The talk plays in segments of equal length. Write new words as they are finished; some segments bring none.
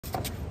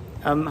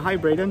Hi,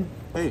 Braeden.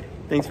 Hey,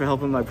 Thanks for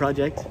helping my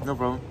project. no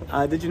problem.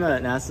 Did you know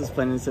that NASA's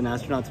planning to send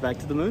astronauts back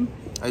to the moon?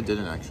 I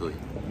didn't actually.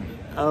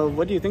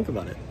 What do you think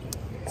about it?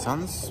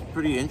 Sounds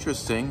pretty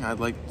interesting. I'd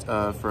like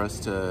for us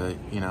to,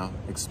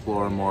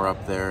 explore more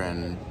up there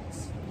and,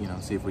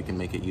 see if we can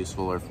make it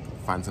useful or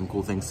find some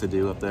cool things to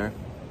do up there.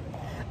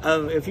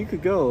 If you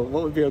could go,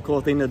 what would be a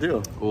cool thing to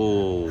do?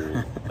 Oh,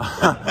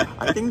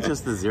 I think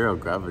just the zero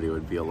gravity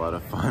would be a lot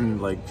of fun,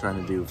 like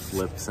trying to do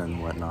flips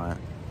and whatnot.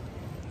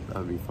 That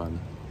would be fun.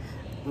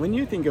 When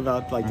you think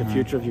about the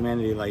future of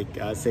humanity,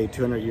 say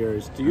 200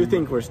 years, do you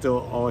think we're still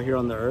all here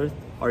on the Earth,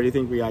 or do you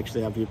think we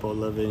actually have people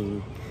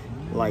living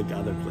like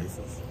other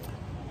places?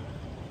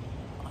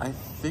 I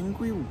think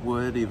we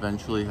would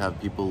eventually have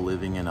people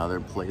living in other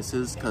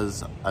places,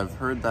 because I've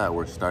heard that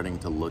we're starting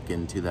to look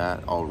into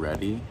that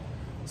already.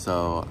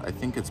 So I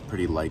think it's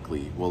pretty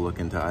likely we'll look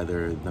into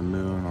either the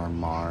moon or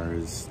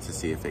Mars to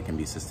see if it can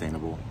be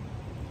sustainable.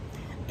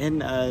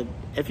 And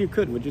if you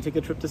could, would you take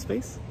a trip to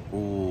space?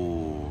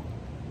 Oh,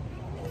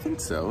 I think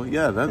so.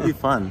 Yeah, that'd be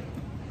fun.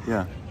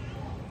 Yeah.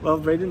 Well,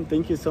 Braeden,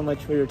 thank you so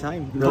much for your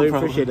time. Really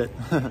appreciate it.